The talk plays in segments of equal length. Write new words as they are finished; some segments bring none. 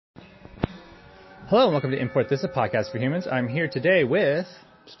Hello and welcome to Import This, a podcast for humans. I'm here today with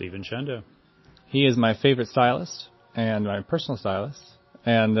Stephen Shendo. He is my favorite stylist and my personal stylist.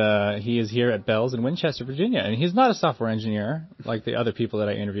 And he is here at Bell's in Winchester, Virginia. And he's not a software engineer like the other people that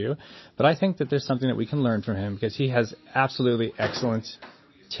I interview. But I think that there's something that we can learn from him because he has absolutely excellent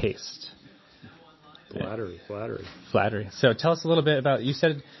taste. Flattery. So tell us a little bit about, you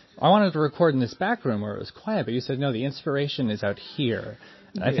said, I wanted to record in this back room where it was quiet, but you said, no, the inspiration is out here.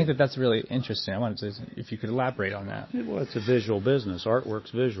 Yeah. I think that that's really interesting. I wanted to, if you could elaborate on that. Well, it's a visual business.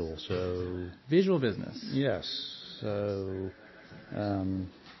 Artwork's visual, so... Visual business. Yes. So,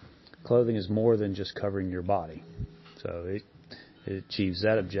 clothing is more than just covering your body. So it achieves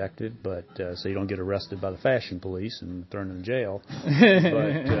that objective, but so you don't get arrested by the fashion police and thrown in jail.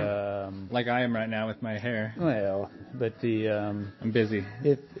 But like I am right now with my hair. Well, but I'm busy.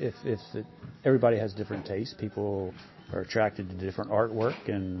 Everybody has different tastes. People are attracted to different artwork,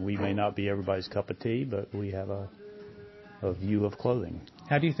 and we may not be everybody's cup of tea, but we have a view of clothing.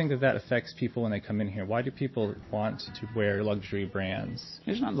 How do you think that affects people when they come in here? Why do people want to wear luxury brands?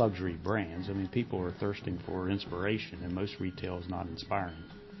 It's not luxury brands. I mean, people are thirsting for inspiration, and most retail is not inspiring.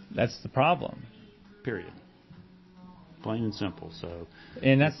 That's the problem. Period. Plain and simple. So.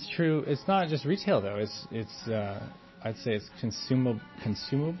 And that's true. It's not just retail, though. It's I'd say it's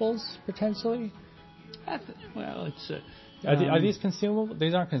consumables, potentially. Are these consumable?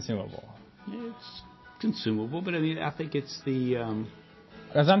 These aren't consumable. It's consumable, but I mean, I think it's the...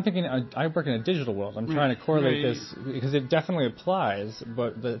 As I'm thinking, I work in a digital world. I'm trying to correlate this because it definitely applies,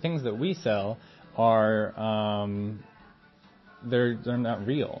 but the things that we sell are, they're not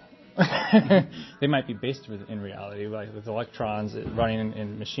real. They might be based in reality, like with electrons running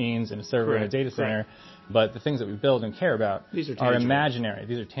in machines in a server in a data center, but the things that we build and care about are imaginary.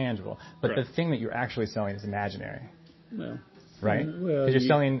 These are tangible. But the thing that you're actually selling is imaginary. Well, right? Because you're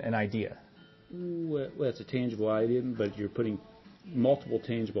selling an idea. Well, it's a tangible item, but you're putting multiple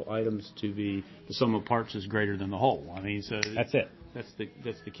tangible items to be the sum of parts is greater than the whole. I mean, so that's it. That's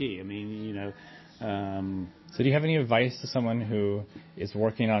the key. I mean, you know. So do you have any advice to someone who is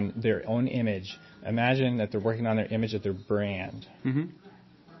working on their own image? Imagine that they're working on their image of their brand. Mm-hmm.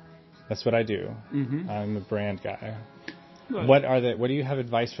 That's what I do. Mm-hmm. I'm a brand guy. Well, what do you have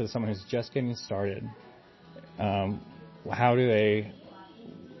advice for someone who's just getting started? How do they?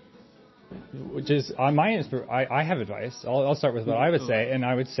 Just on I have advice. I'll start with what I would say, and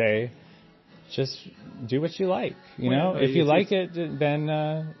I would say, just do what you like. You know, if you like it, then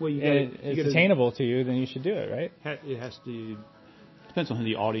it's attainable to you. Then you should do it, right? It has to. Depends on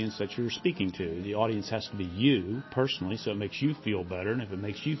the audience that you're speaking to. The audience has to be you personally, so it makes you feel better. And if it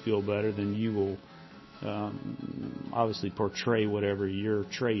makes you feel better, then you will obviously portray whatever your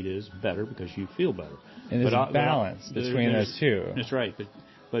trade is better because you feel better. And there's a balance between those two. That's right,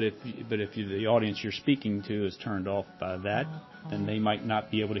 But if the audience you're speaking to is turned off by that, then they might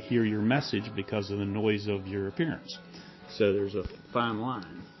not be able to hear your message because of the noise of your appearance. So there's a fine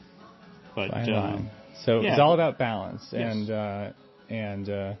line. But fine line. So it's all about balance, yes. and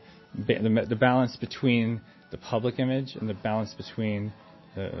the balance between the public image and the balance between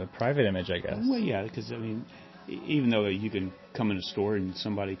the private image, I guess. Well, yeah, because I mean, even though you can come in a store and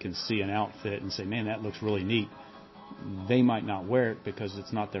somebody can see an outfit and say, "Man, that looks really neat," they might not wear it because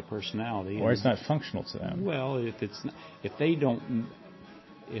it's not their personality, or it's not functional to them. Well,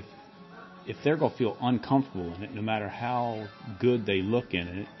 if they're going to feel uncomfortable in it, no matter how good they look in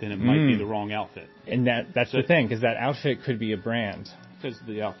it, then it might be the wrong outfit. And that's the thing, because that outfit could be a brand. Because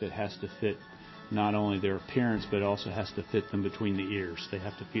the outfit has to fit not only their appearance, but also has to fit them between the ears. They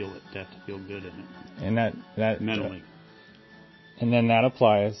have to feel it. They have to feel good in it. And that mentally. And then that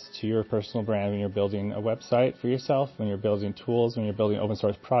applies to your personal brand when you're building a website for yourself, when you're building tools, when you're building open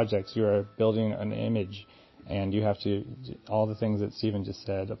source projects. You are building an image, and you have to, all the things that Stephen just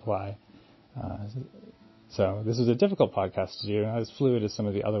said apply. So this is a difficult podcast to do, not as fluid as some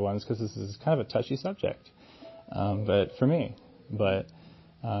of the other ones, because this is kind of a touchy subject. But for me,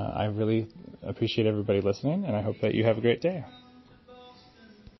 I really appreciate everybody listening, and I hope that you have a great day.